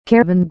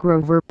Kevin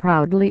Grover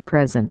proudly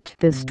present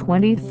this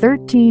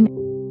 2013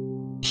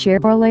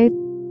 Chevrolet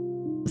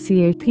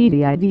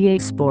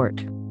CAPTIVA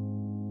Sport.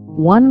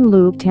 1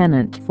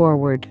 Lieutenant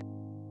forward.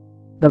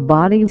 The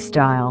body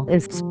style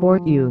is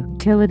sport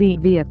utility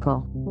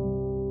vehicle.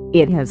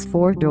 It has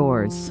 4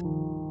 doors.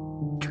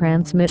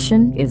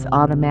 Transmission is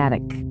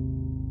automatic.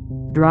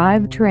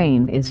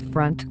 Drivetrain is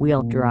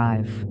front-wheel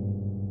drive.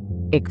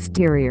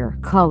 Exterior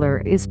color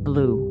is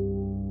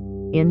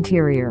blue.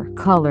 Interior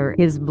color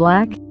is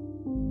black.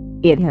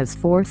 It has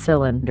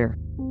 4-cylinder.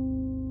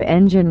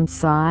 Engine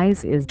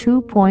size is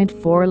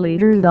 2.4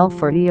 liters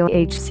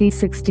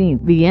L40OHC16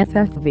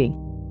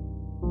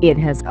 VFFV. It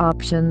has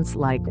options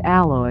like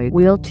alloy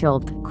wheel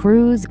tilt,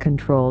 cruise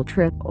control,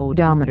 trip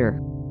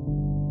odometer.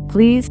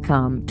 Please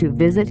come to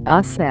visit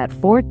us at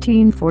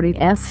 1440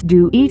 S.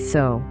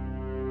 Dueso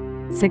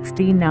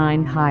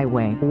 69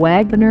 Highway,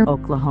 Wagoner,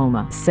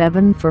 Oklahoma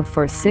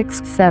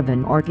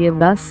 74467, or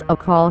give us a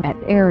call at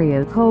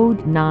area code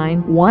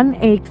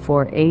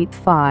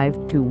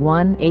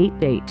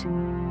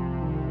 918-485-2188.